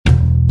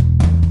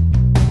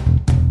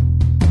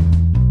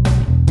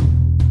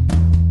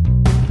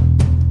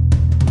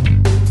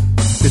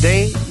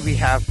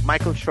have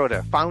Michael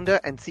Schroeder, founder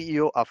and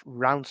CEO of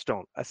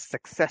Roundstone, a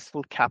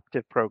successful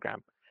captive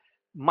program.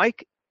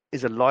 Mike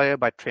is a lawyer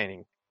by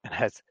training and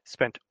has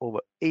spent over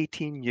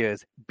 18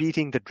 years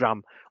beating the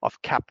drum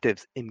of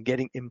captives in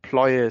getting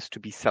employers to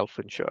be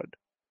self-insured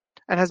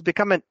and has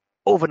become an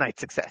overnight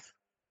success,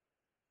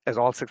 as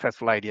all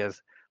successful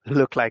ideas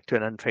look like to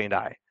an untrained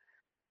eye.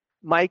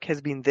 Mike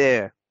has been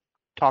there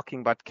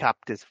talking about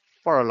captives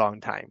for a long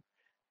time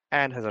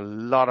and has a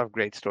lot of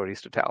great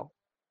stories to tell.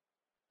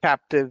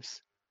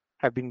 Captives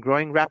have been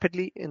growing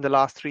rapidly in the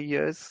last 3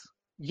 years,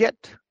 yet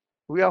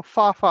we are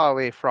far, far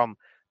away from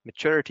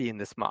maturity in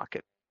this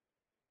market.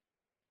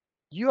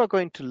 You are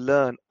going to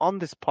learn on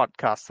this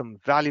podcast some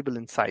valuable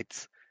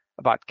insights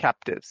about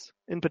captives,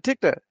 in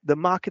particular, the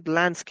market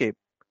landscape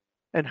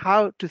and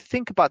how to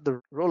think about the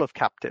role of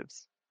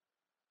captives.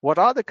 What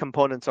are the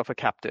components of a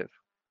captive?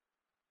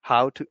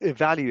 How to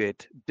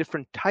evaluate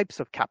different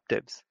types of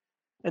captives,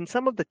 and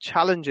some of the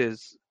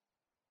challenges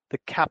the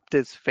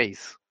captives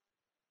face.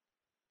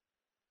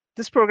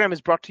 This program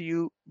is brought to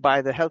you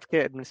by the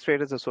Healthcare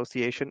Administrators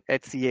Association,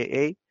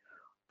 HCAA.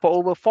 For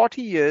over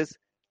 40 years,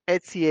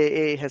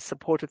 HCAA has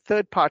supported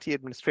third-party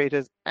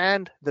administrators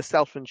and the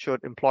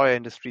self-insured employer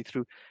industry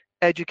through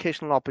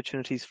educational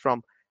opportunities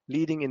from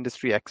leading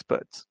industry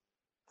experts.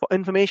 For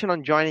information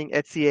on joining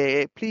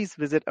HCAA, please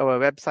visit our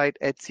website,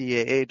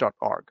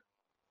 hcaa.org.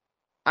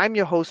 I'm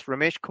your host,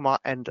 Ramesh Kumar,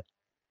 and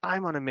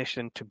I'm on a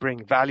mission to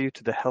bring value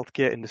to the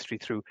healthcare industry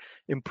through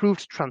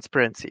improved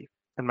transparency.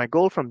 And my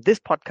goal from this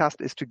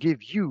podcast is to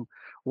give you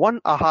one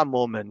aha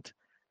moment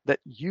that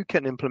you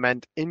can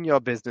implement in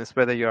your business,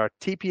 whether you're a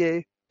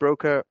TPA,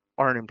 broker,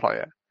 or an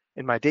employer.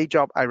 In my day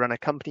job, I run a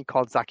company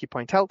called Zaki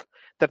Point Health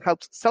that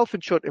helps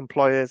self-insured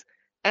employers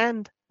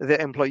and their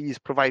employees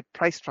provide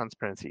price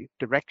transparency,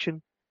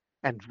 direction,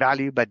 and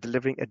value by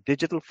delivering a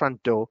digital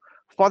front door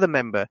for the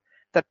member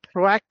that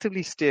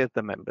proactively steers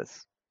the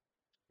members.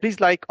 Please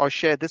like or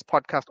share this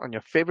podcast on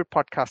your favorite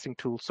podcasting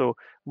tool so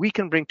we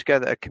can bring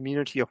together a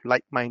community of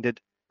like-minded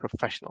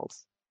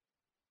professionals.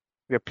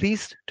 We are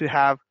pleased to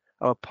have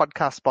our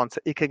podcast sponsor,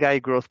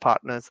 Ikigai Growth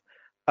Partners,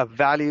 a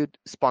valued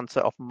sponsor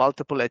of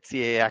multiple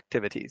HCAA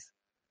activities.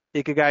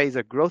 Ikigai is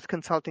a growth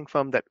consulting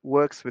firm that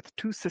works with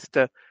two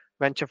sister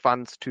venture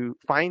funds to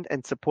find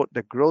and support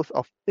the growth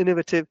of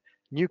innovative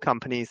new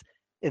companies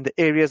in the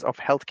areas of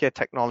healthcare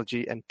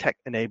technology and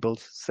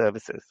tech-enabled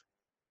services.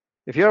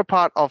 If you're a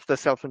part of the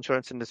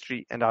self-insurance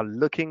industry and are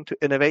looking to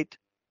innovate,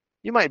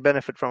 you might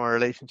benefit from a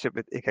relationship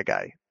with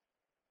Ikigai.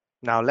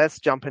 Now let's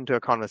jump into a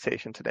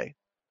conversation today.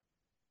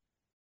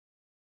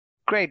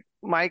 Great,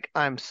 Mike.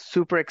 I'm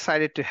super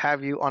excited to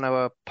have you on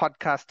our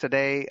podcast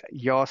today.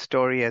 Your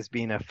story has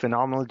been a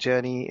phenomenal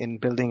journey in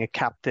building a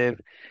captive.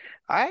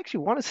 I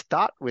actually want to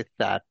start with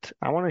that.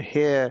 I want to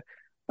hear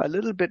a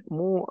little bit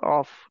more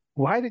of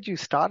why did you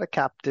start a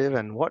captive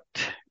and what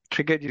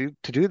triggered you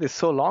to do this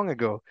so long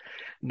ago?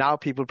 Now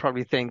people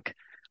probably think,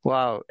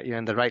 wow, you're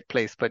in the right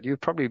place, but you've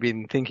probably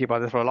been thinking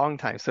about this for a long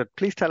time. So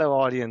please tell our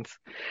audience,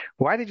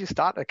 why did you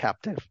start a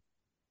captive?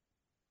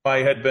 I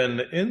had been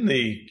in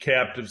the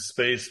captive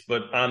space,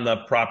 but on the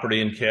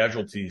property and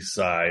casualty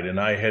side, and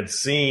I had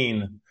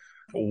seen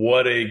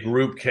what a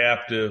group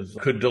captive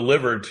could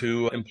deliver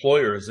to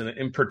employers, and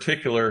in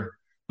particular,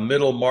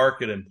 middle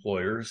market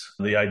employers,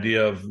 the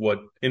idea of what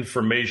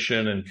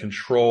information and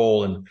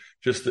control and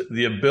just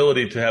the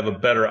ability to have a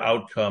better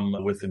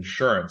outcome with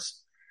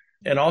insurance.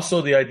 And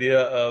also the idea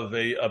of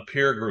a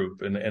peer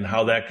group and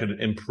how that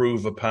could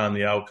improve upon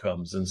the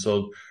outcomes. And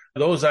so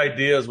those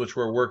ideas, which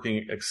were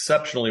working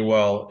exceptionally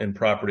well in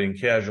property and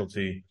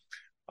casualty,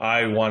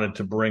 I wanted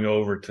to bring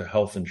over to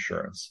health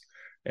insurance.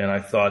 And I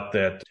thought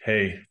that,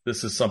 hey,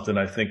 this is something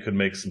I think could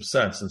make some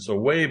sense. And so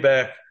way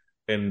back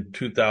in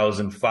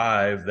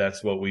 2005,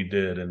 that's what we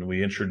did. And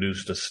we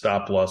introduced a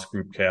stop-loss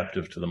group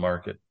captive to the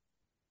market.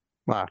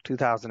 Wow,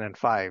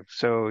 2005.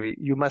 So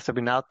you must have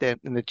been out there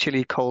in the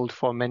chilly cold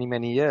for many,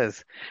 many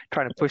years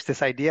trying to push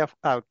this idea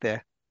out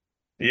there.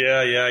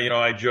 Yeah.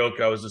 I joke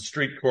I was a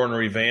street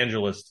corner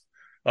evangelist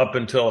up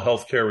until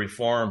healthcare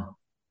reform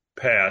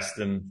passed.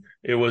 And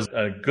it was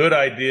a good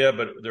idea,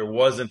 but there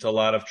wasn't a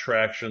lot of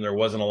traction. There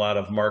wasn't a lot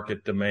of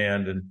market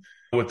demand. And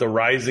with the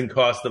rising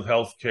cost of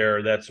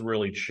healthcare, that's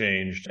really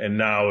changed. And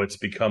now it's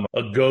become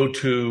a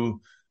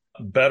go-to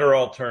better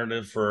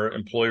alternative for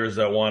employers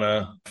that want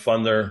to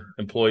fund their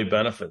employee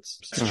benefits.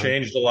 It's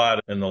changed a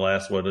lot in the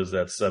last,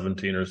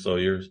 17 or so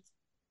years.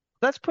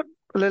 Let's put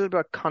a little bit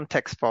of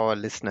context for our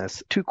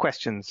listeners. Two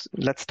questions.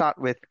 Let's start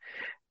with,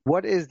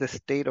 what is the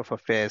state of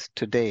affairs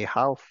today?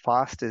 How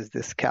fast is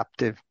this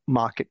captive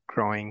market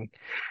growing?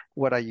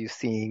 What are you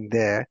seeing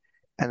there?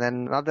 And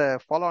then another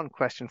follow-on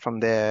question from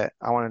there,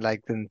 I want to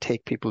then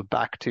take people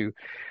back to,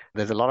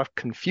 there's a lot of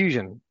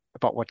confusion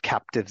about what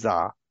captives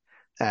are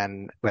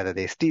and whether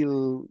they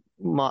steal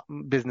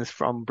business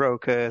from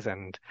brokers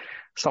and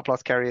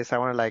stop-loss carriers. I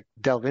want to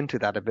delve into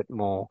that a bit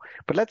more.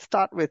 But let's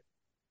start with,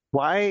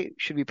 why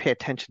should we pay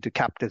attention to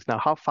captives now?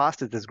 How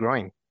fast is this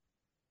growing?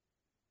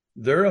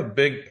 They're a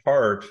big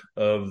part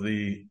of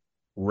the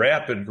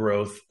rapid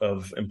growth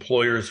of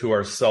employers who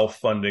are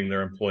self-funding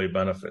their employee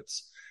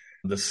benefits.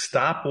 The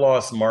stop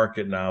loss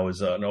market now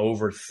is an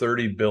over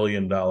 $30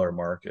 billion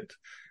market.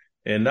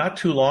 And not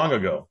too long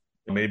ago,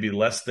 maybe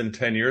less than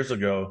 10 years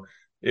ago,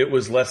 it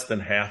was less than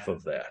half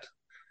of that.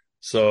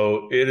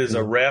 So it is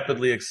a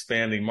rapidly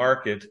expanding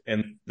market,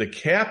 and the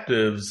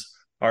captives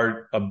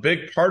are a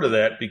big part of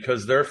that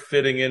because they're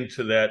fitting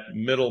into that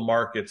middle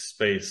market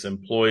space,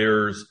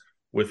 employers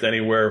with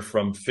anywhere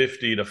from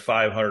 50 to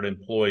 500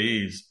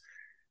 employees.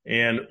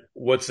 And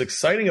what's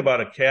exciting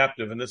about a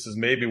captive, and this is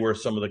maybe where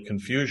some of the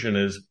confusion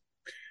is,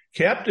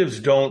 captives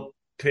don't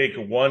take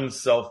one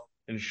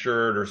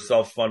self-insured or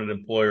self-funded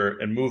employer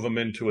and move them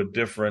into a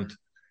different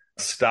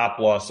stop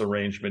loss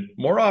arrangement.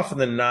 More often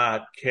than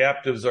not,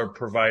 captives are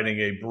providing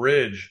a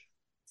bridge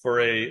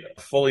for a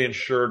fully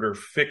insured or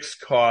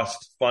fixed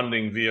cost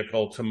funding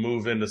vehicle to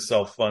move into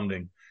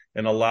self-funding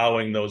and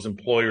allowing those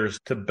employers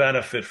to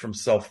benefit from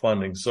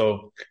self-funding.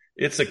 So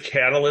it's a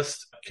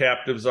catalyst,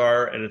 captives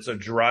are, and it's a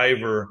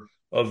driver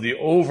of the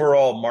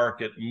overall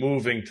market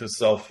moving to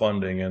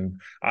self-funding.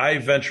 And I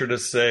venture to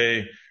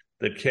say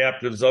that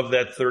captives, of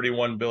that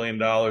 $31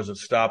 billion of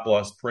stop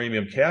loss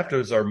premium,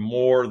 captives are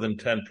more than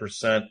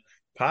 10%,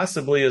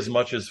 possibly as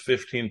much as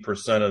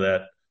 15% of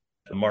that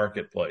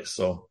marketplace.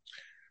 So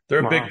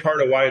they're a big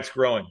part of why it's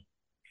growing.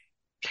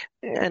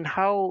 And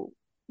how,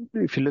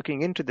 if you're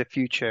looking into the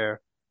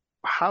future,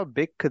 how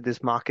big could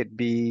this market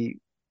be?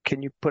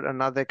 Can you put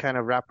another kind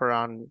of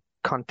wraparound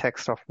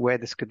context of where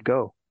this could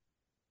go?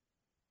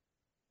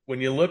 When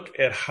you look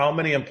at how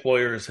many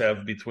employers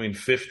have between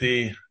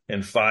 50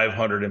 and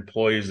 500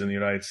 employees in the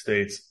United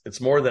States, it's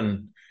more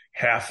than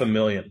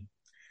 500,000.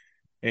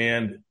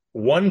 And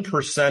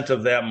 1%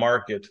 of that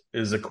market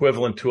is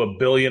equivalent to $1.5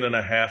 billion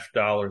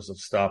of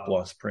stop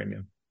loss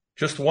premium.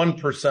 Just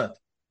 1%.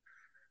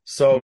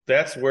 So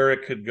that's where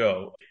it could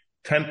go.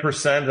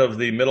 10% of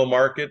the middle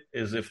market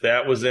is, if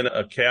that was in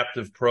a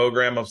captive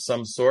program of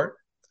some sort,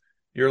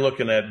 you're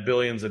looking at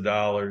billions of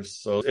dollars.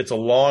 So it's a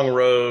long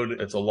road.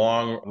 It's a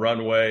long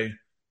runway.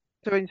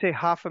 So when you say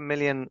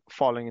 500,000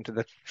 falling into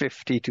the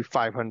 50 to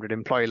 500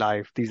 employee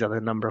life, these are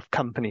the number of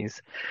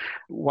companies.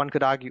 One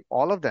could argue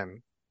all of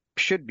them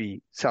should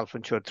be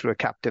self-insured through a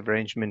captive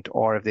arrangement,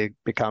 or if they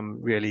become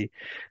really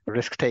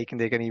risk-taking,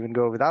 they can even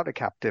go without a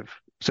captive.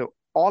 So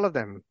all of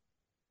them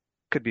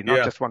could be,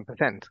 not just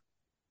 1%.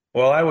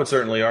 Well, I would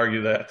certainly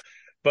argue that.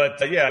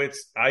 But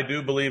I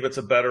do believe it's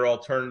a better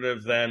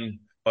alternative than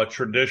a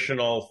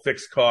traditional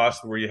fixed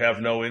cost where you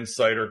have no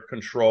insider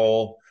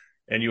control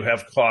and you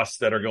have costs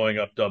that are going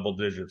up double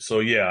digits. So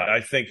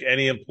I think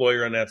any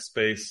employer in that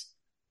space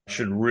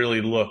should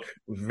really look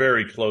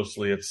very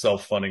closely at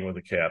self-funding with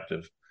a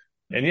captive.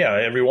 And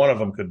every one of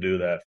them could do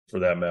that, for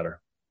that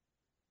matter.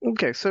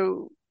 Okay,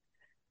 so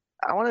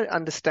I want to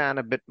understand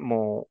a bit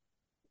more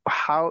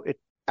how it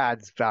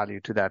adds value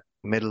to that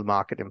middle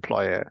market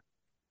employer.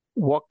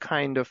 What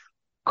kind of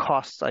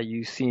costs are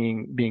you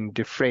seeing being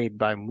defrayed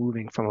by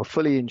moving from a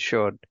fully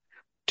insured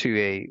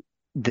to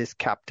this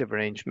captive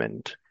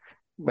arrangement,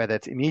 whether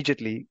it's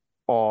immediately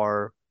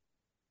or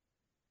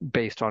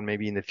based on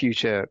maybe in the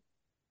future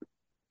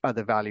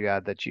other value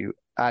add that you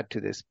add to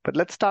this? But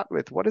let's start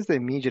with, what is the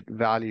immediate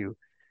value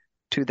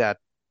to that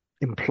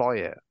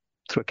employer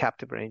through a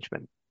captive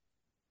arrangement?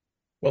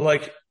 Well,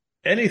 like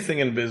anything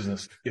in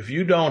business, if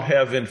you don't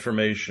have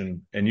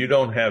information and you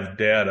don't have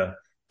data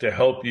to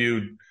help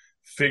you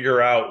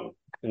figure out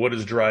what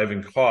is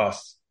driving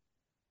costs,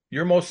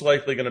 you're most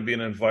likely going to be in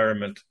an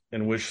environment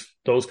in which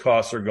those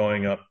costs are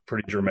going up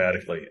pretty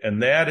dramatically.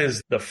 And that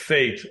is the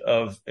fate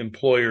of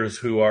employers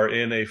who are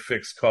in a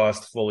fixed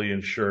cost, fully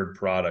insured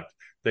product.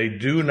 They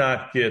do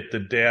not get the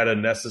data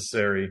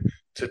necessary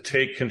to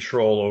take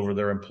control over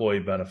their employee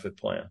benefit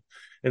plan.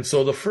 And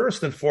so the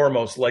first and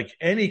foremost, like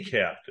any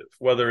captive,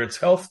 whether it's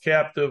health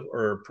captive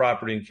or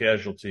property and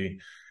casualty,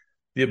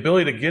 the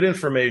ability to get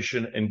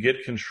information and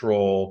get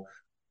control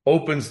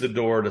opens the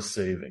door to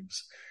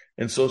savings.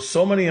 And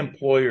so many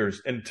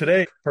employers, and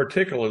today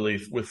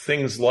particularly with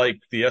things like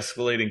the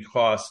escalating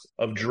cost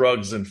of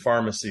drugs and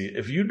pharmacy,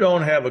 if you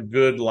don't have a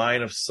good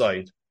line of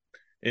sight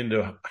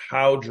into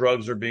how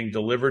drugs are being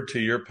delivered to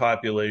your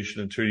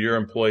population and to your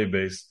employee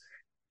base,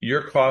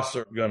 your costs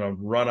are going to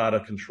run out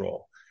of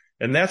control.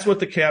 And that's what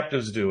the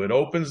captives do. It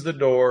opens the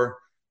door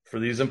for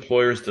these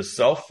employers to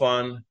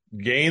self-fund,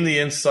 gain the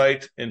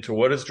insight into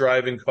what is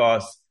driving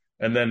costs,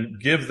 and then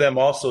give them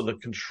also the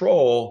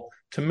control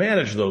to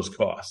manage those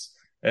costs.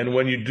 And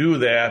when you do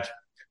that,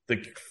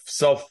 the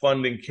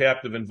self-funding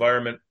captive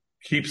environment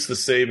keeps the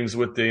savings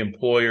with the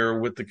employer,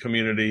 with the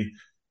community,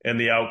 and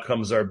the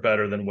outcomes are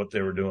better than what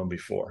they were doing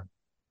before.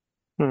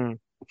 And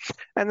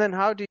then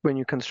when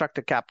you construct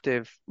a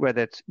captive,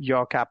 whether it's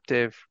your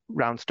captive,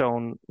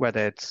 Roundstone,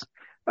 whether it's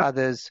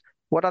others,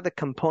 what are the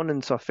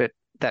components of it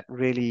that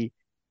really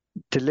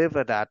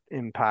deliver that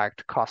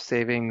impact, cost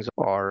savings,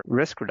 or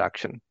risk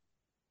reduction?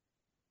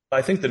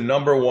 I think the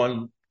number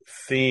one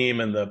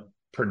theme and the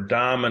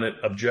predominant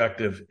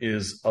objective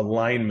is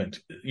alignment.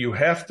 You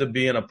have to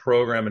be in a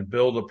program and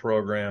build a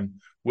program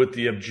with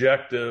the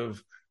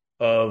objective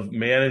of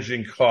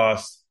managing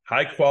costs,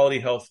 high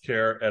quality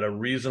healthcare at a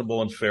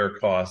reasonable and fair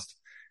cost.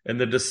 And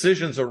the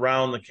decisions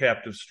around the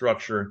captive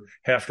structure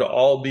have to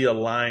all be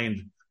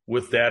aligned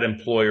with that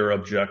employer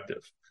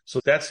objective.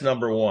 So that's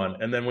number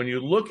one. And then when you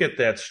look at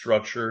that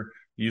structure,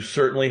 you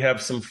certainly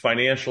have some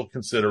financial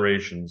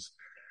considerations,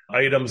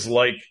 items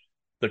like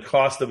the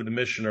cost of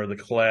admission or the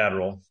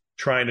collateral,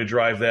 trying to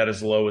drive that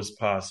as low as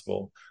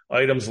possible.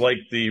 Items like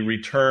the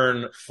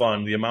return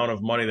fund, the amount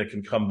of money that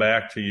can come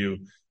back to you,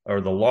 or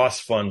the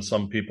loss fund,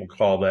 some people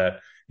call that.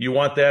 You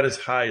want that as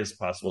high as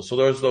possible. So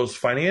there's those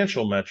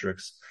financial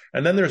metrics.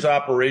 And then there's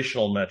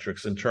operational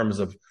metrics in terms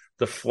of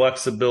the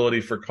flexibility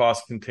for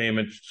cost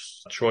containment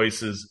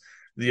choices,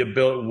 the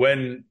ability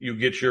when you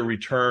get your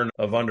return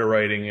of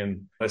underwriting,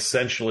 and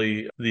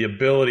essentially the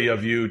ability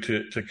of you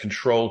to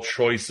control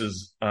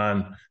choices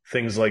on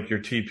things like your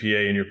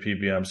TPA and your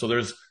PBM. So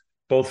there's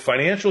both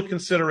financial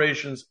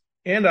considerations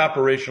and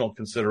operational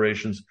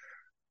considerations.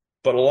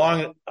 But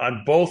along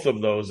on both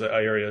of those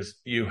areas,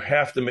 you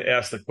have to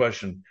ask the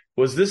question,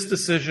 was this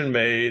decision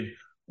made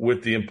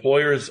with the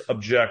employer's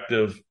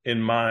objective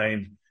in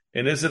mind?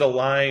 And is it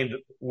aligned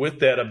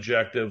with that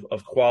objective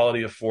of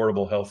quality,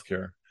 affordable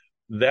healthcare?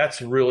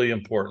 That's really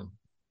important.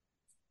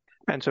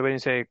 And so when you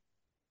say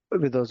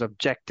with those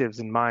objectives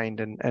in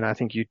mind, and I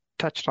think you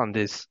touched on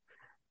this,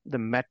 the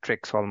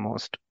metrics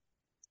almost,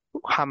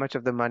 how much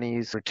of the money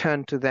is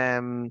returned to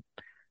them?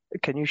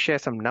 Can you share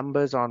some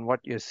numbers on what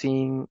you're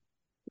seeing?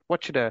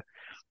 What should a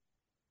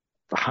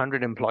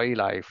 100-employee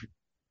life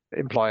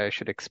employer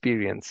should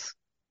experience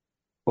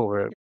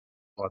over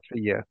a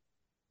 3 year?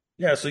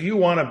 Yeah, so you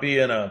want to be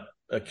in a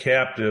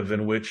captive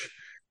in which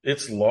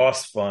its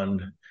loss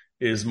fund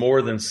is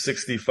more than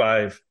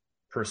 65%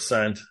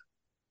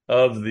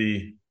 of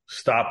the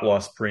stop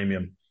loss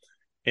premium.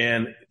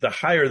 And the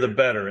higher, the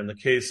better. In the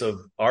case of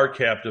our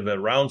captive at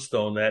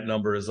Roundstone, that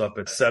number is up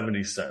at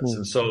 70 cents.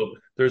 And so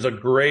there's a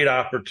great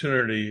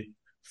opportunity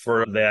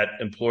for that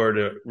employer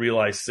to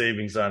realize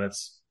savings on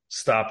its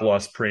stop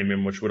loss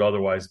premium, which would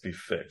otherwise be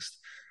fixed.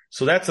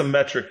 So that's a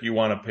metric you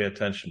want to pay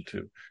attention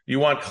to. You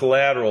want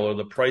collateral, or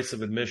the price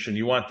of admission.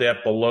 You want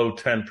that below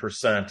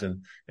 10%.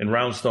 And in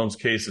Roundstone's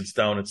case, it's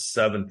down at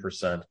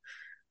 7%.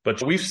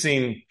 But we've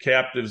seen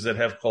captives that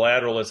have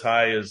collateral as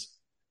high as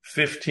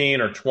 15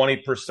 or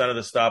 20% of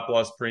the stop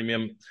loss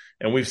premium.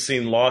 And we've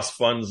seen loss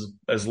funds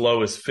as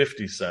low as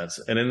 50 cents.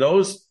 And in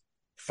those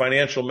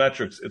financial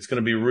metrics, it's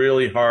going to be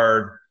really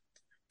hard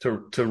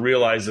to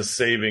realize the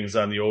savings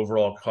on the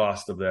overall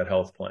cost of that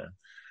health plan.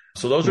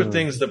 So those are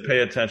things to pay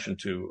attention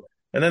to.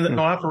 And then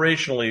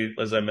operationally,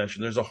 as I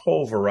mentioned, there's a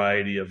whole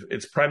variety of,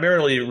 it's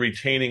primarily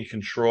retaining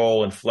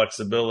control and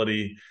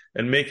flexibility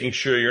and making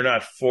sure you're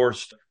not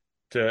forced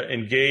to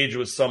engage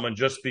with someone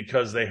just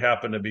because they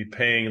happen to be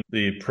paying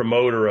the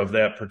promoter of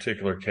that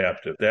particular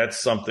captive. That's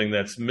something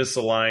that's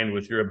misaligned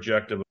with your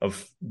objective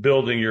of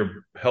building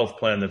your health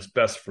plan that's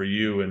best for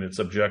you and its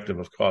objective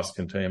of cost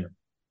containment.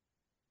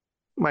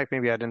 Mike,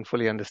 maybe I didn't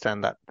fully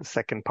understand that, the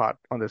second part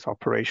on this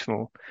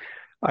operational.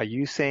 Are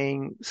you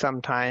saying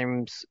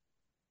sometimes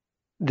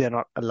they're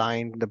not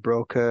aligned, the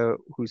broker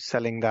who's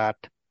selling that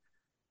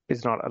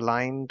is not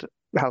aligned?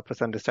 Help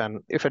us understand.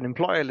 If an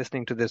employer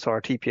listening to this or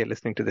a TPA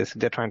listening to this,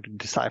 they're trying to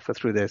decipher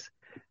through this,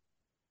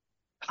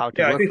 how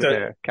to work with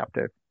their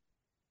captive.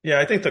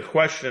 Yeah, I think the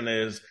question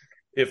is,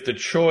 if the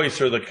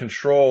choice or the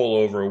control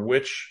over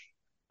which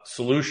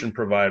solution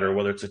provider,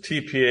 whether it's a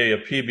TPA,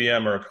 a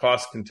PBM, or a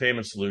cost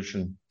containment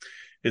solution,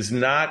 is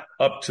not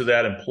up to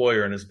that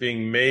employer and is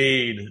being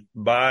made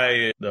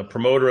by the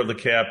promoter of the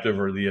captive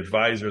or the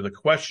advisor, the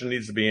question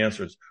needs to be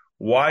answered.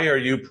 Why are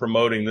you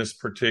promoting this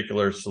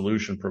particular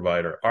solution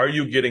provider? Are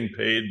you getting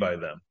paid by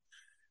them?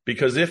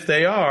 Because if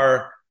they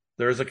are,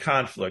 there's a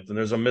conflict and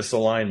there's a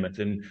misalignment,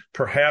 and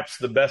perhaps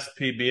the best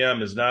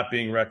PBM is not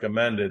being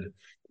recommended.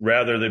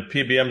 Rather, the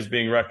PBM is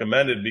being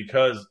recommended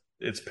because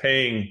it's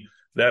paying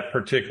that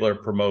particular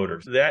promoter.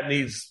 That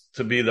needs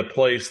to be the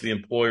place the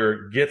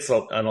employer gets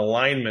an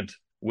alignment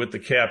with the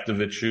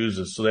captive it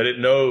chooses so that it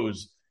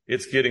knows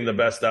it's getting the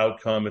best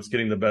outcome, it's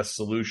getting the best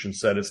solution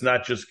set. It's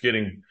not just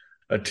getting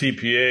a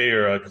TPA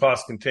or a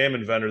cost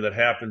containment vendor that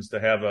happens to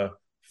have a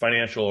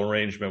financial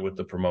arrangement with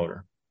the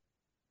promoter.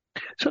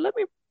 So let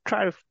me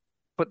try to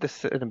put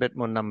this in a bit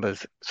more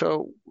numbers.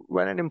 So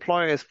when an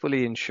employer is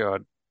fully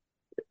insured,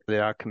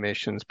 there are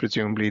commissions,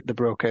 presumably the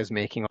broker is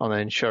making on the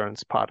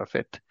insurance part of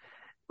it.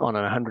 On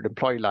a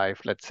 100-employee life,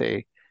 let's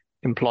say,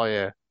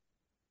 employer,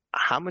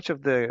 how much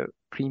of the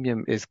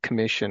premium is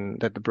commission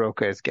that the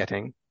broker is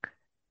getting?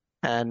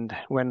 And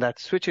when that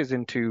switches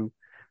into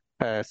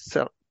a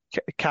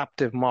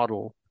captive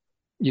model,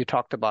 you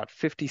talked about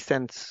 50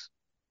 cents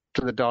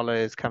to the dollar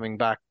is coming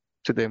back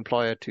to the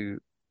employer to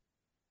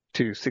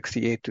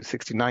 68 to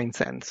 69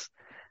 cents.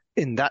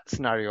 In that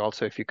scenario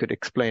also, if you could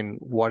explain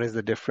what is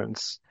the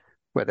difference,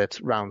 whether it's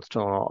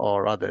Roundstone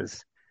or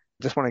others.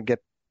 Just want to get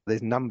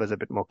these numbers a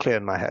bit more clear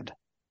in my head.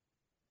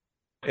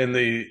 In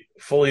the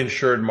fully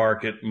insured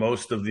market,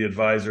 most of the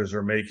advisors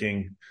are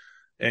making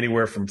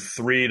anywhere from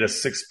 3 to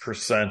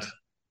 6%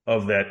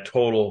 of that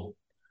total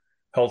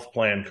health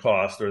plan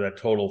cost or that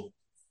total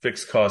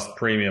fixed cost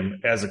premium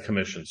as a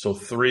commission. So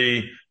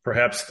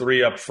perhaps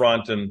three up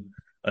front and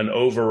an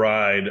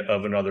override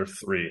of another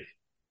three.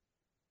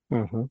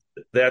 Mm-hmm.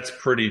 That's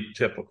pretty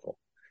typical.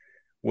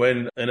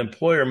 When an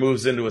employer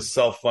moves into a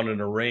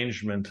self-funded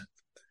arrangement,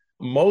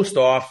 most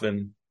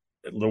often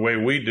the way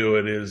we do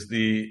it is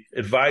the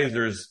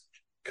advisor's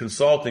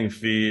consulting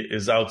fee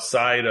is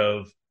outside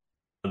of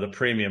the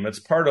premium. It's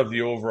part of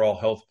the overall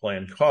health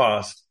plan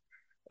cost,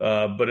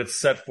 but it's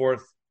set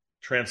forth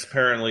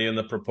transparently in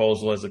the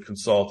proposal as a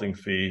consulting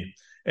fee.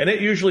 And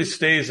it usually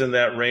stays in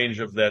that range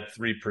of that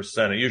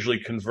 3%. It usually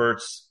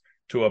converts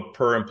to a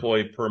per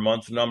employee per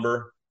month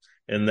number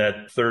in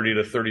that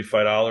 $30 to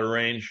 $35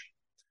 range.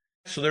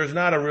 So there's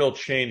not a real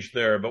change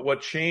there. But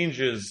what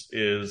changes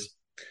is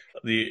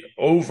the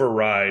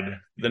override,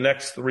 the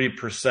next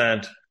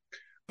 3%.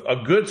 A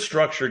good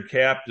structured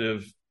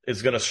captive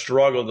is going to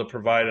struggle to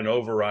provide an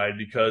override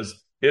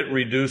because it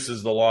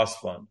reduces the loss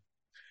fund.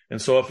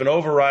 And so if an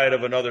override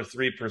of another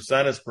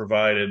 3% is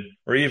provided,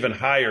 or even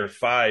higher,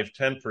 5,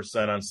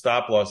 10% on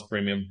stop loss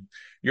premium,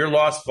 your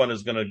loss fund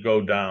is going to go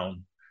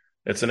down.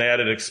 It's an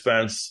added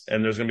expense,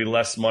 and there's going to be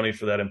less money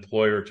for that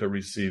employer to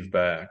receive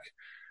back.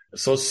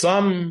 So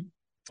some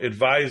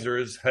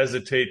advisors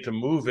hesitate to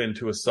move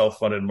into a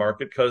self-funded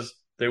market because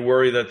they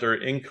worry that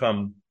their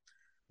income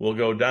will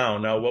go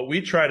down. Now, what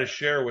we try to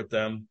share with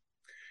them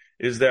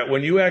is that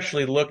when you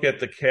actually look at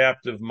the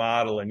captive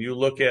model and you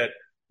look at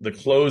the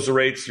close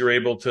rates you're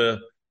able to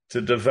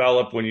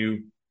develop when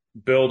you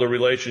build a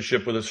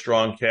relationship with a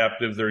strong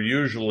captive, they're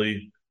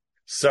usually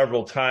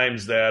several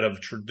times that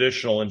of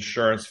traditional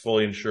insurance,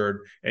 fully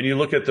insured. And you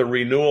look at the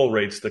renewal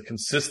rates, the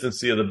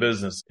consistency of the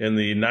business in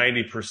the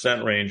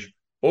 90% range.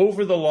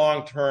 Over the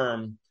long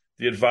term,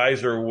 the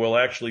advisor will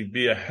actually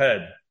be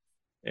ahead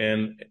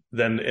and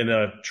then in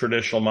a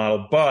traditional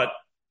model. But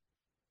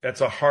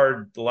that's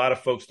a lot of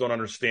folks don't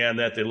understand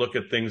that. They look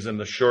at things in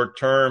the short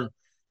term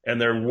and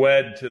they're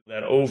wed to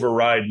that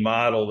override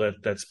model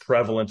that's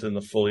prevalent in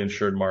the fully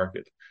insured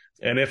market.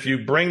 And if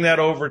you bring that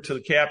over to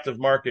the captive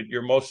market,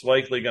 you're most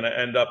likely going to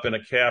end up in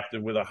a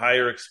captive with a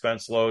higher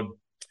expense load,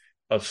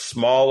 a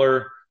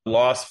smaller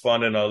loss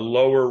fund, and a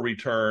lower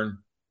return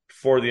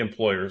for the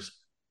employers.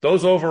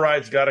 Those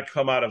overrides got to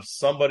come out of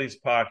somebody's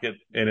pocket,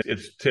 and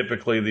it's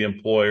typically the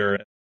employer.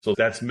 So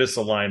that's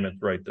misalignment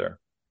right there.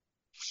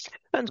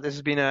 And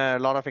there's been a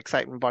lot of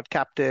excitement about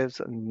captives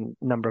and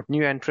number of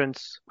new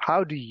entrants.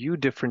 How do you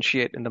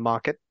differentiate in the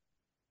market?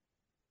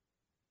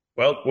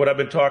 Well, what I've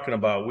been talking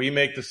about, we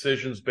make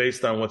decisions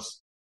based on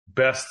what's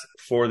best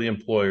for the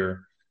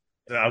employer.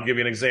 And I'll give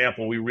you an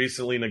example. We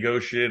recently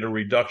negotiated a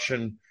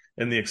reduction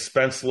in the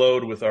expense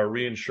load with our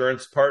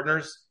reinsurance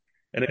partners.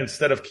 And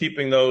instead of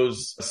keeping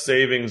those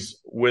savings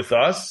with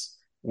us,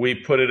 we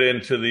put it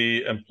into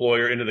the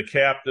employer, into the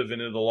captive,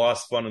 into the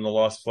loss fund, and the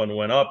loss fund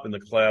went up and the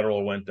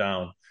collateral went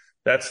down.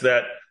 That's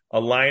that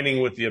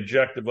aligning with the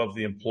objective of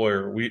the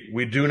employer.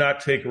 We do not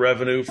take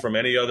revenue from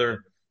any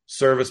other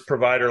service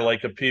provider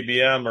like a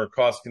PBM or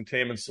cost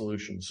containment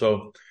solution.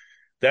 So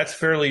that's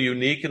fairly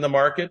unique in the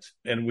market,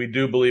 and we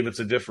do believe it's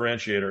a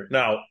differentiator.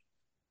 Now,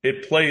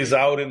 it plays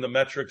out in the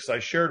metrics I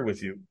shared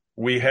with you.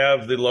 We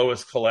have the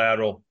lowest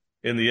collateral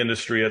in the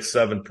industry at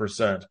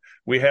 7%.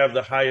 We have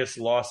the highest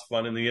loss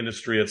fund in the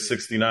industry at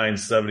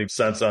 69-70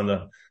 cents on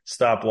the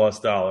stop loss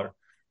dollar.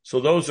 So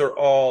those are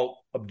all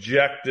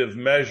objective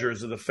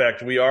measures of the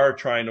fact we are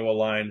trying to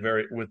align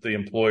with the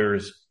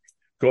employer's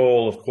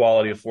goal of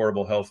quality,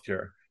 affordable health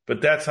care. But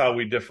that's how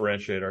we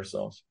differentiate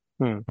ourselves.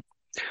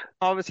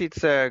 Obviously,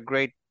 it's a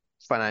great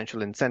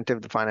financial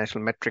incentive. The financial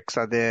metrics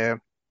are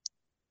there.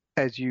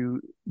 As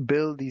you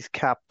build these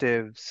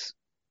captives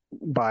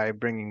by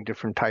bringing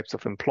different types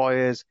of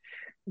employers,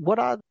 what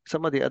are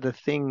some of the other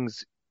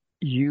things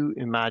you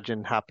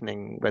imagine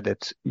happening, whether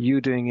it's you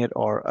doing it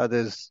or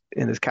others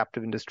in this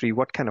captive industry?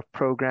 What kind of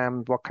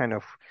programs, what kind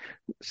of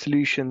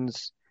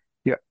solutions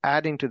you're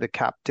adding to the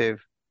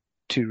captive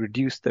to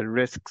reduce the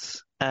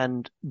risks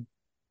and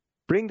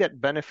bring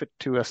that benefit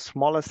to a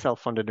smaller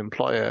self-funded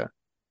employer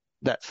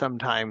that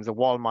sometimes the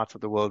Walmarts of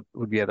the world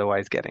would be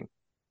otherwise getting?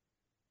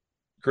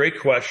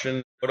 Great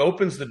question. It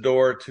opens the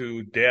door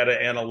to data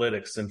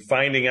analytics and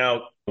finding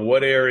out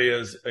what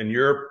areas in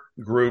your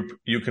group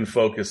you can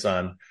focus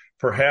on.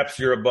 Perhaps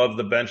you're above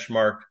the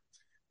benchmark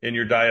in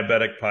your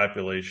diabetic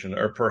population,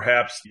 or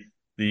perhaps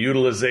the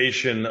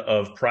utilization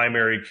of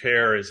primary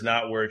care is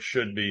not where it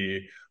should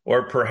be,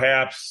 or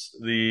perhaps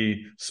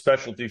the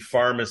specialty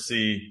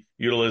pharmacy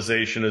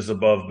utilization is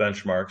above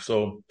benchmark.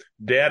 So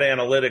data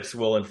analytics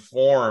will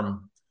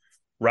inform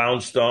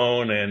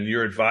Roundstone and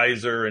your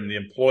advisor and the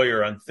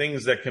employer on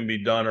things that can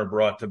be done or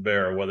brought to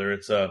bear, whether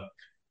it's a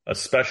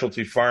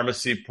specialty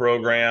pharmacy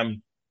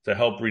program to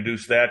help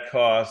reduce that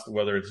cost,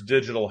 whether it's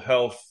digital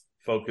health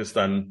focused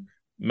on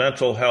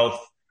mental health,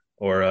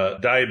 or a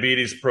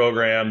diabetes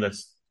program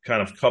that's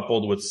kind of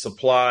coupled with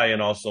supply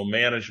and also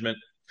management.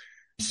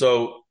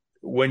 So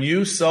when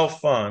you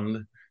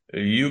self-fund,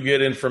 you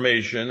get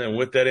information, and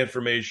with that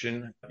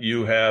information,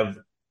 you have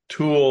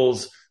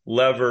tools,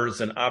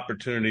 levers, and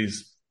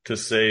opportunities to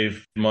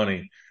save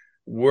money.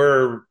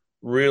 We're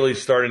really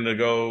starting to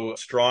go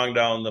strong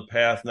down the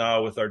path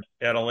now with our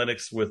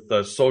analytics with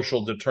the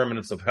social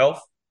determinants of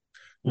health,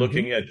 Mm-hmm.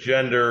 looking at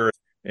gender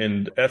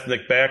and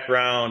ethnic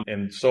background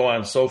and so on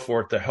and so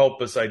forth to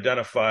help us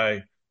identify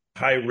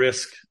high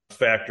risk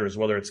factors,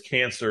 whether it's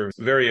cancer,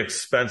 very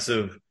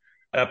expensive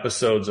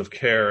episodes of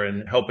care,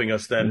 and helping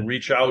us then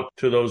reach out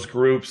to those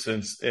groups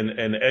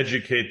and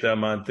educate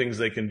them on things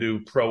they can do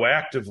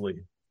proactively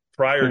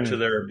prior to Mm.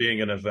 there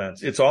being an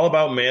event. It's all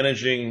about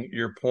managing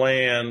your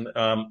plan.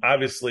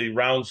 Obviously,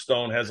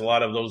 Roundstone has a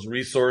lot of those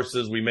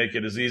resources. We make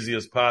it as easy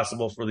as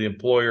possible for the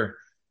employer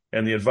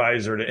and the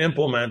advisor to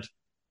implement,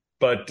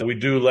 but we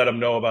do let them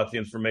know about the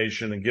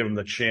information and give them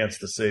the chance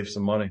to save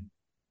some money.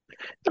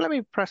 So let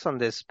me press on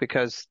this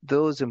because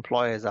those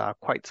employers are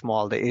quite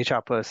small. The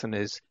HR person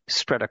is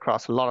spread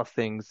across a lot of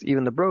things.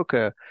 Even the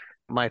broker,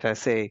 might I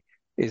say,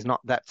 is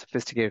not that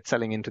sophisticated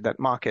selling into that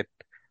market.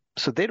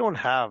 So they don't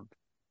have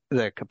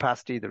the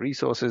capacity, the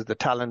resources, the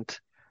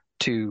talent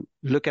to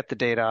look at the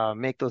data,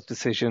 make those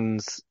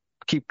decisions,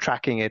 keep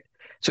tracking it.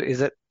 So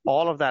is it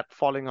all of that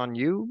falling on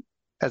you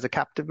as a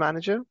captive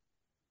manager?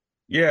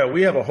 Yeah,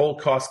 we have a whole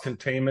cost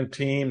containment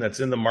team that's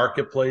in the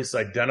marketplace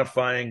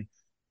identifying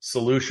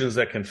solutions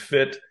that can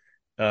fit.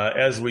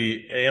 As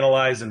we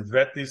analyze and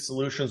vet these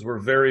solutions, we're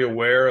very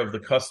aware of the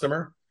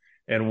customer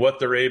and what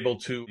they're able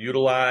to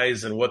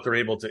utilize and what they're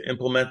able to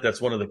implement. That's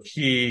one of the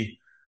key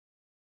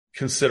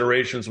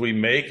considerations we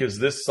make. Is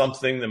this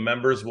something the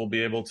members will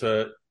be able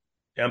to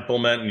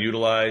implement and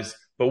utilize?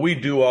 But we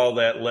do all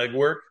that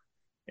legwork.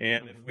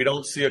 And if we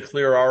don't see a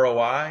clear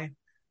ROI,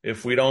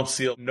 if we don't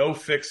see no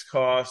fixed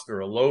cost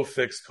or a low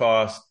fixed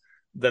cost,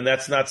 then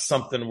that's not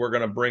something we're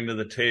going to bring to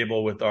the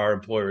table with our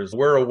employers.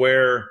 We're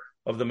aware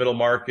of the middle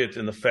market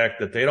and the fact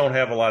that they don't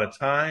have a lot of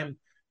time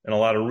and a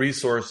lot of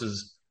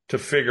resources to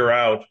figure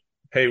out,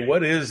 hey,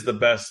 what is the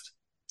best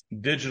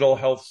digital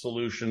health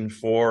solution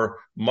for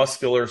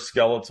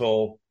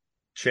musculoskeletal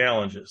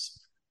challenges?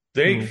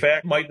 They, in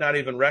fact, might not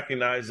even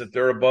recognize that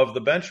they're above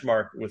the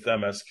benchmark with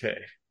MSK.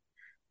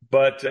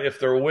 But if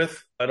they're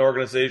with an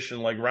organization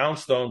like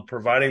Roundstone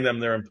providing them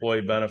their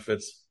employee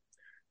benefits,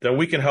 then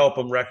we can help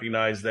them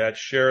recognize that,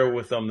 share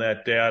with them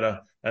that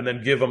data, and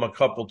then give them a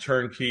couple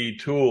turnkey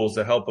tools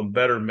to help them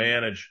better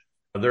manage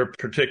their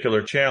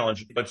particular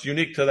challenge. But it's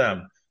unique to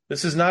them.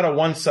 This is not a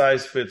one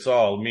size fits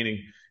all,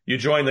 meaning you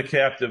join the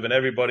captive and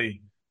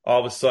everybody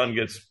all of a sudden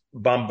gets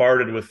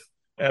bombarded with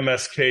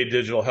MSK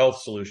digital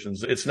health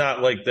solutions. It's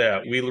not like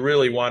that. We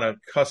really want to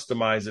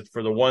customize it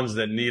for the ones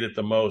that need it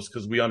the most,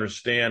 because we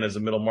understand as a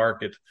middle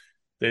market,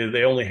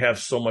 they only have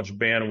so much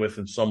bandwidth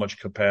and so much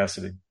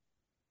capacity.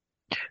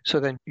 So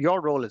then your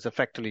role is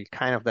effectively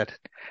kind of that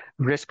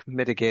risk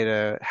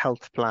mitigator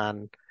health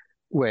plan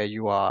where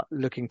you are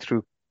looking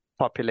through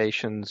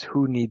populations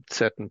who need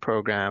certain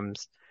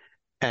programs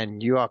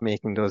and you are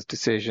making those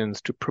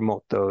decisions to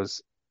promote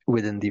those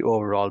within the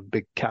overall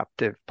big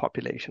captive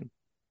population.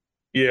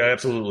 Yeah,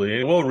 absolutely.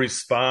 And we'll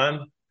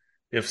respond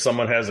if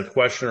someone has a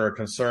question or a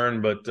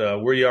concern,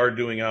 but we are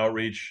doing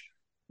outreach.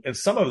 And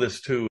some of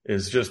this, too,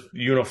 is just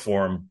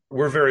uniform.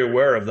 We're very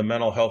aware of the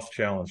mental health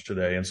challenge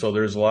today. And so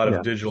there's a lot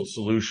of digital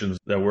solutions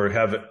that we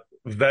have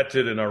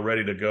vetted and are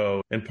ready to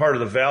go. And part of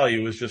the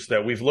value is just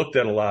that we've looked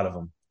at a lot of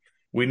them.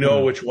 We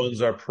know which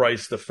ones are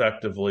priced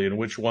effectively and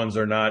which ones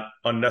are not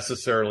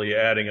unnecessarily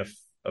adding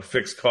a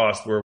fixed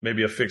cost where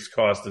maybe a fixed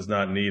cost is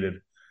not needed.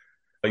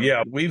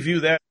 Yeah, we view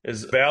that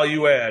as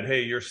value add.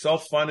 Hey, you're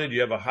self-funded.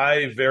 You have a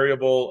high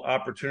variable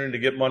opportunity to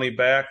get money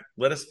back.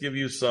 Let us give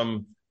you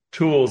some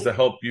tools to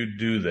help you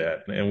do that.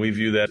 And we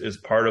view that as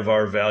part of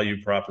our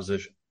value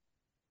proposition.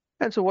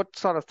 And so what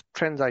sort of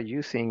trends are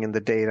you seeing in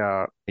the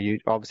data? You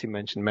obviously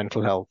mentioned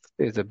mental health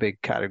is a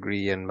big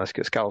category and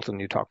musculoskeletal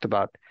you talked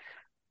about.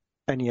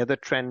 Any other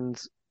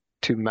trends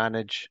to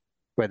manage,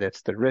 whether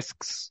it's the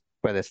risks,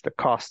 whether it's the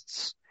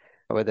costs,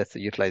 or whether it's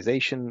the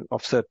utilization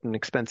of certain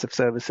expensive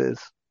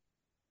services?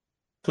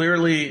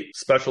 Clearly,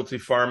 specialty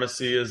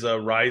pharmacy is a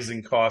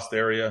rising cost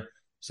area,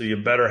 so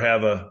you better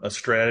have a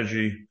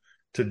strategy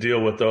to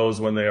deal with those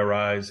when they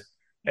arise.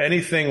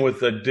 Anything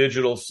with a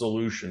digital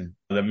solution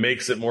that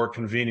makes it more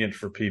convenient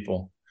for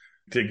people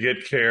to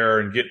get care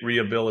and get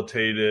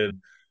rehabilitated,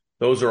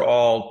 those are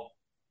all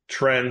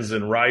trends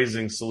and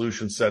rising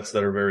solution sets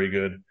that are very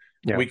good.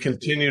 Yeah. We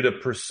continue to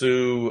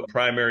pursue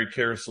primary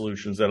care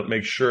solutions that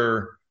make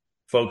sure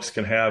folks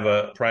can have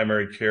a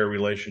primary care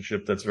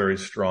relationship that's very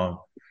strong.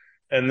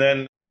 And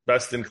then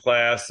best in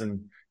class,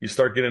 and you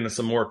start getting into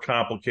some more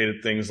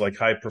complicated things like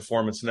high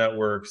performance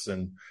networks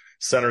and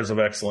centers of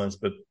excellence,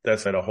 but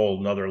that's at a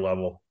whole nother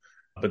level.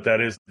 But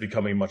that is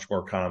becoming much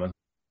more common.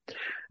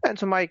 And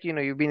so, Mike,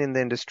 you've been in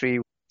the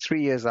industry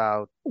 3 years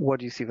out. What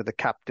do you see for the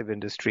captive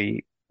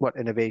industry? What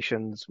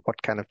innovations,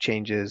 what kind of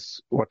changes,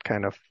 what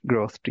kind of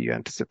growth do you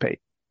anticipate?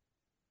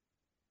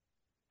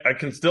 I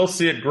can still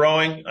see it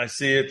growing. I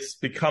see it's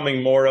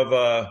becoming more of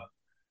a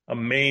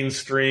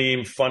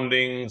mainstream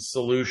funding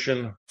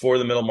solution for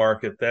the middle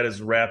market. That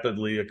is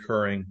rapidly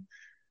occurring.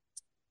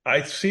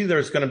 I see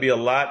there's going to be a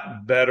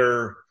lot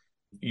better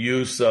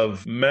use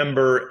of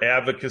member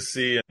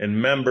advocacy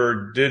and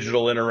member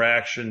digital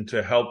interaction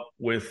to help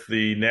with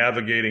the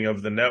navigating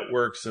of the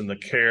networks and the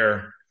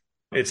care.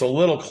 It's a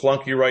little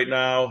clunky right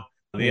now.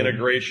 The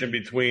integration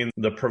between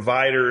the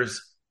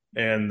providers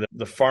and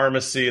the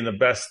pharmacy and the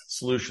best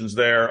solutions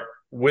there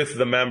with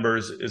the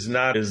members is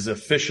not as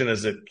efficient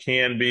as it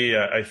can be.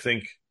 I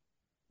think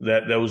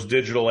that those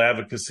digital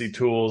advocacy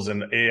tools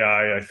and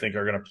AI, I think,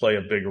 are going to play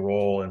a big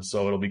role. And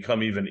so it'll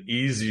become even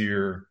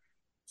easier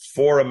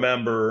for a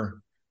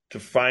member to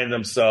find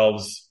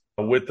themselves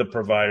with the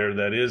provider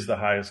that is the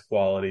highest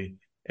quality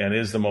and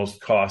is the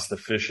most cost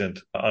efficient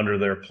under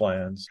their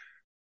plans.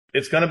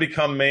 It's going to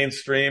become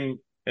mainstream,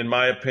 in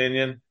my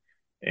opinion.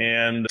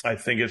 And I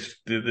think it's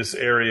this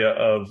area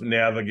of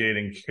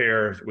navigating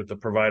care with the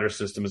provider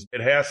system.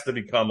 It has to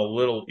become a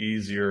little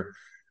easier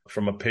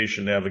from a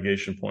patient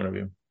navigation point of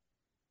view.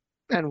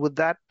 And would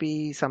that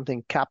be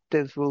something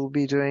captives will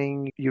be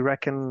doing, you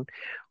reckon,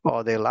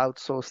 or they'll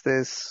outsource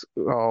this,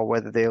 or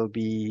whether they'll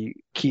be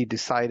key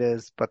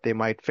deciders, but they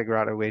might figure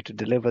out a way to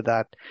deliver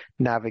that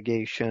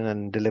navigation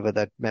and deliver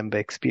that member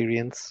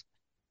experience?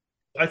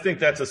 I think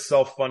that's a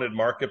self-funded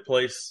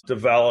marketplace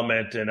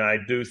development, and I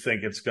do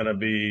think it's going to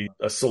be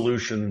a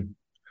solution,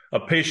 a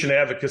patient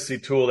advocacy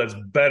tool that's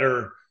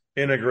better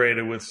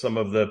integrated with some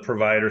of the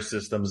provider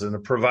systems and the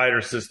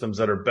provider systems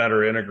that are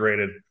better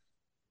integrated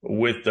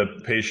with the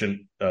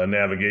patient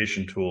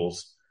navigation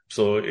tools.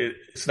 So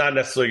it's not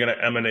necessarily going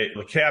to emanate.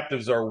 The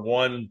captives are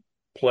one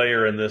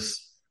player in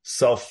this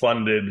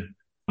self-funded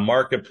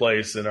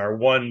marketplace and are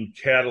one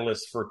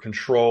catalyst for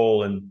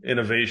control and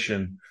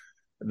innovation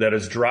that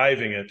is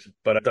driving it,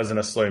 but it doesn't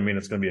necessarily mean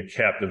it's going to be a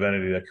captive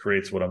entity that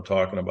creates what I'm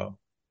talking about.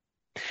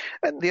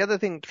 And the other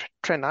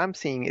trend I'm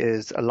seeing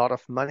is a lot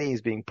of money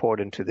is being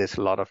poured into this.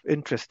 A lot of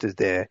interest is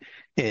there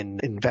in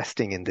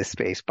investing in this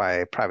space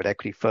by private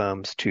equity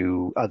firms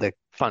to other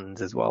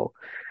funds as well.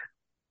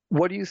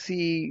 What do you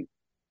see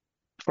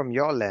from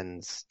your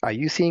lens? Are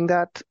you seeing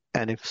that?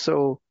 And if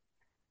so,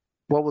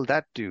 what will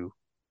that do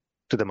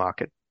to the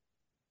market?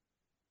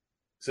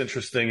 It's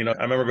interesting.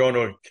 I remember going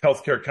to a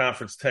healthcare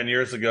conference 10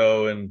 years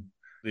ago, and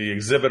the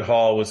exhibit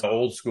hall was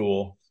old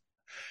school,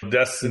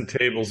 desks and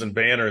tables and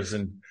banners.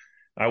 And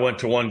I went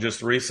to one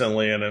just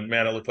recently, and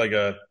man, it looked like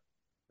a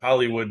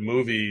Hollywood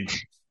movie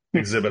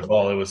exhibit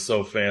hall. It was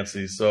so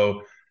fancy.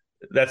 So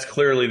that's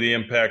clearly the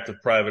impact of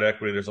private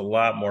equity. There's a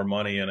lot more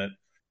money in it.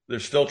 They're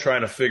still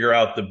trying to figure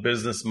out the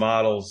business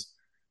models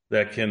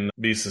that can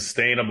be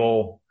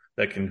sustainable,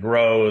 that can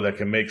grow, that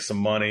can make some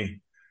money.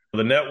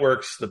 The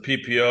networks, the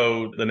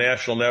PPO, the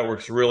national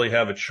networks really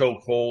have a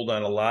chokehold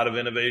on a lot of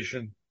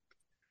innovation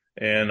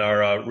and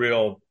are a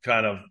real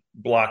kind of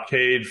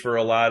blockade for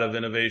a lot of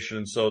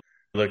innovation. So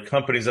the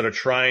companies that are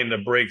trying to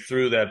break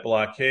through that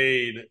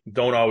blockade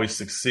don't always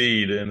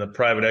succeed. And the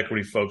private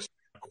equity folks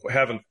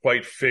haven't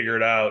quite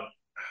figured out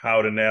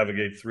how to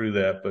navigate through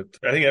that. But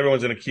I think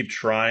everyone's going to keep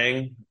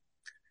trying,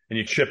 and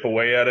you chip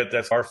away at it.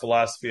 That's our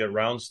philosophy at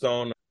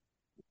Roundstone.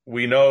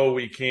 We know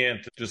we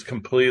can't just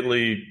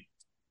completely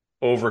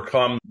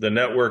overcome the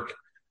network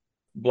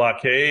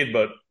blockade,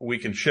 but we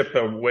can chip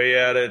away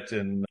at it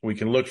and we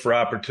can look for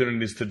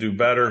opportunities to do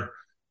better.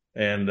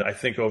 And I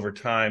think over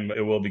time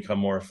it will become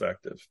more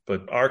effective.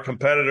 But our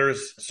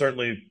competitors,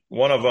 certainly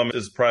one of them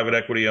is private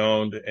equity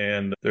owned,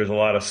 and there's a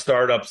lot of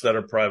startups that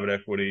are private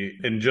equity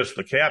in just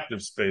the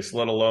captive space,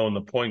 let alone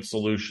the point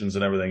solutions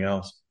and everything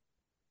else.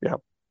 Yeah.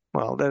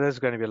 Well, there's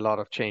going to be a lot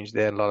of change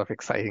there, a lot of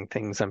exciting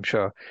things, I'm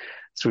sure,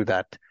 through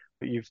that.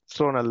 You've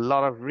thrown a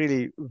lot of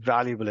really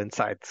valuable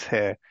insights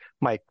here.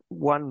 Mike,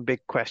 one big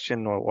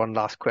question or one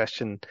last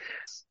question.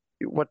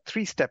 What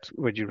 3 steps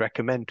would you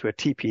recommend to a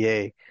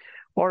TPA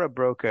or a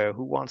broker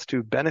who wants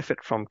to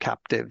benefit from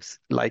captives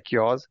like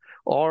yours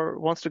or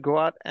wants to go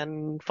out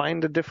and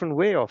find a different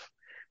way of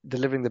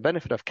delivering the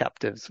benefit of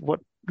captives?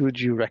 What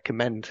would you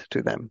recommend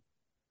to them?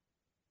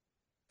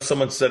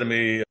 Someone said to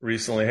me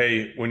recently,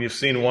 hey, when you've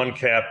seen one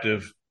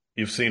captive,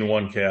 you've seen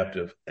one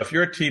captive. If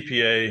you're a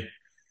TPA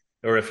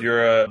or if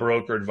you're a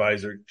broker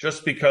advisor,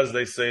 just because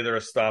they say they're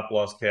a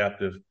stop-loss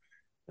captive,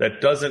 that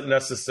doesn't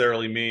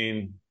necessarily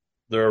mean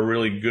they're a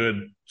really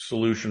good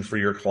solution for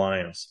your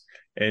clients.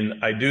 And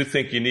I do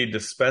think you need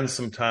to spend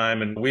some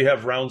time. And we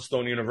have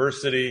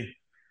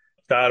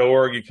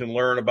roundstoneuniversity.org. You can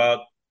learn about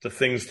the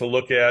things to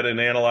look at in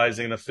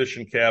analyzing an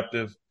efficient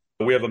captive.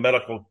 We have a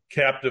medical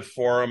captive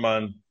forum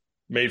on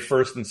May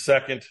 1st and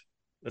 2nd.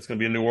 That's going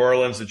to be in New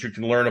Orleans, that you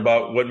can learn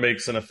about what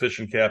makes an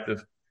efficient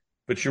captive.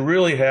 But you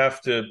really have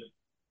to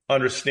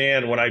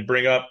understand, when I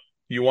bring up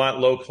you want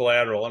low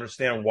collateral,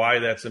 understand why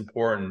that's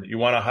important. You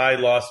want a high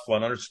loss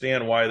fund,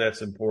 understand why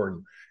that's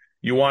important.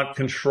 You want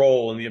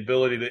control and the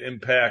ability to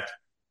impact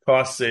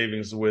cost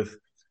savings with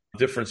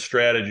different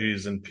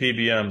strategies and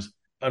PBMs.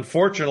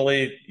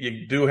 Unfortunately,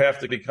 you do have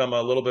to become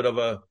a little bit of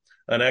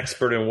an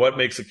expert in what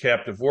makes a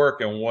captive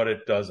work and what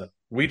it doesn't.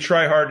 We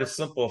try hard to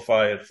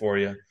simplify it for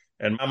you,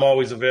 and I'm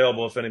always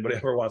available if anybody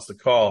ever wants to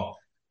call.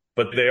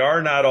 But they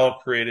are not all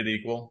created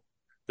equal.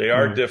 They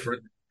are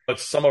different. But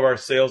some of our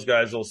sales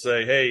guys will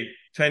say, hey,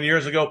 10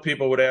 years ago,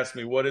 people would ask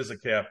me, what is a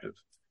captive?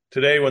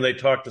 Today, when they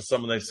talk to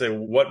someone, they say,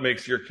 what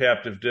makes your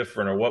captive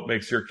different or what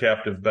makes your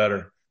captive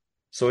better?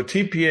 So a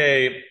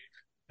TPA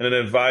and an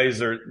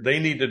advisor, they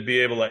need to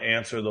be able to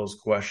answer those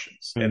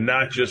questions and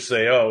not just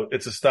say, oh,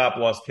 it's a stop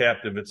loss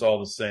captive, it's all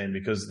the same,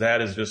 because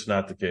that is just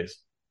not the case.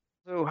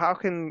 So how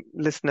can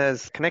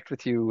listeners connect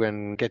with you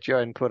and get your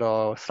input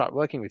or start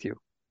working with you?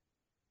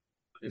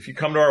 If you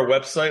come to our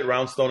website,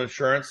 Roundstone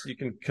Insurance, you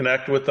can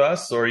connect with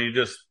us, or you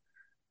just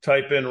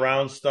type in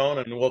Roundstone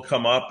and we'll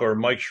come up, or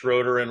Mike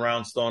Schroeder in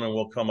Roundstone and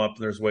we'll come up.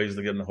 There's ways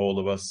to get a hold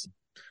of us.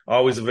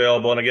 Always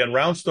available. And again,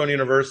 Roundstone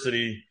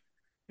University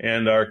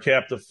and our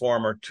captive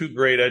forum are two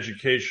great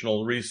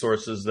educational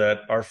resources that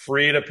are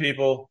free to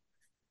people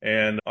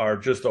and are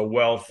just a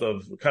wealth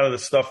of kind of the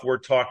stuff we're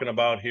talking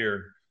about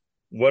here.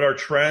 What are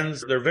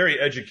trends? They're very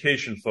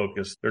education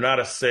focused. They're not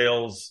a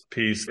sales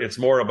piece. It's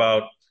more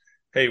about,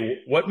 hey,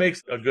 what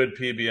makes a good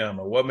PBM,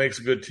 or what makes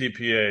a good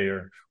TPA,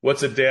 or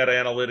what's a data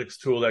analytics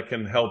tool that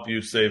can help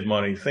you save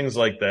money, things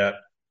like that.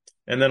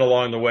 And then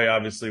along the way,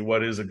 obviously,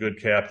 what is a good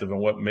captive and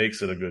what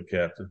makes it a good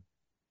captive.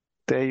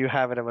 There you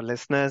have it, our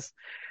listeners.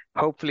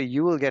 Hopefully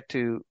you will get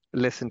to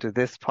listen to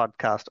this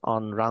podcast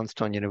on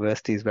Roundstone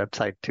University's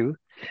website too.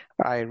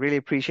 I really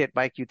appreciate,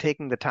 Mike, you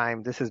taking the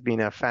time. This has been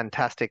a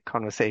fantastic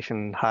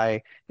conversation,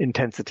 high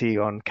intensity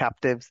on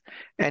captives.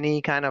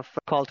 Any kind of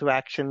call to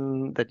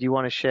action that you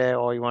want to share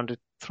or you want to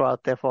throw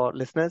out there for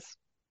listeners?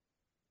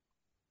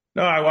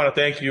 No, I want to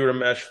thank you,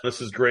 Ramesh. This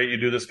is great. You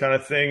do this kind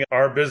of thing.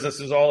 Our business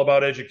is all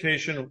about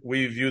education.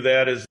 We view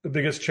that as the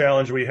biggest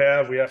challenge we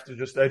have. We have to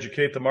just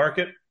educate the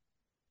market.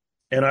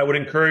 And I would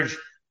encourage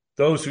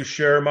those who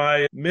share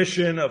my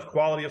mission of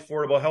quality,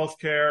 affordable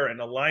healthcare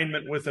and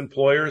alignment with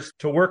employers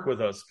to work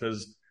with us,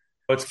 because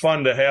it's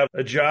fun to have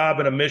a job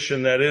and a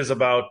mission that is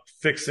about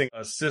fixing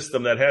a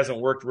system that hasn't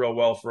worked real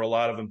well for a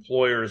lot of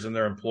employers and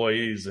their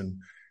employees. And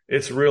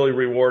it's really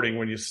rewarding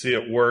when you see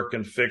it work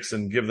and fix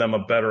and give them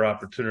a better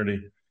opportunity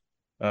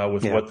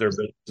with what their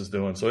business is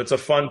doing. So it's a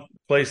fun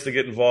place to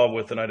get involved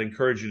with, and I'd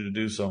encourage you to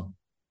do so.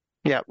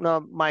 Yeah, no,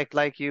 Mike,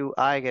 like you,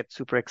 I get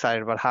super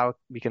excited about how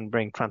we can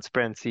bring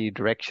transparency,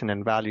 direction,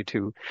 and value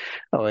to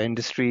our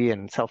industry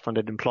and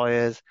self-funded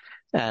employers.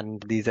 And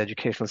these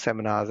educational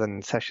seminars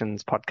and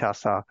sessions,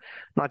 podcasts are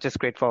not just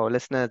great for our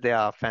listeners, they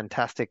are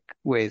fantastic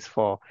ways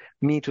for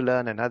me to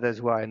learn and others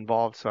who are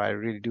involved. So I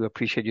really do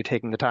appreciate you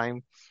taking the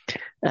time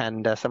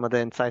and some of the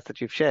insights that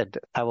you've shared.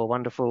 Have a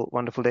wonderful,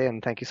 wonderful day,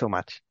 and thank you so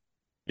much.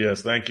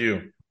 Yes, thank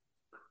you.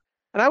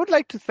 And I would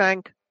like to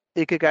thank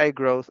Ikigai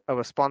Growth,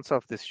 our sponsor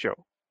of this show.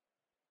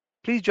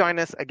 Please join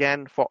us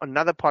again for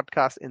another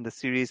podcast in the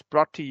series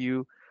brought to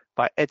you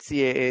by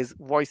HCAA's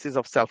Voices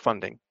of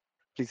Self-Funding.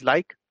 Please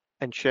like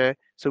and share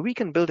so we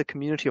can build a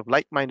community of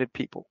like-minded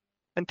people,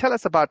 and tell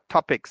us about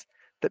topics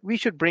that we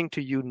should bring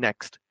to you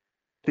next.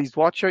 Please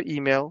watch your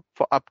email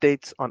for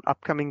updates on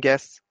upcoming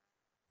guests.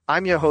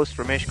 I'm your host,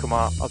 Ramesh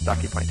Kumar of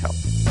Daki Point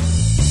Health.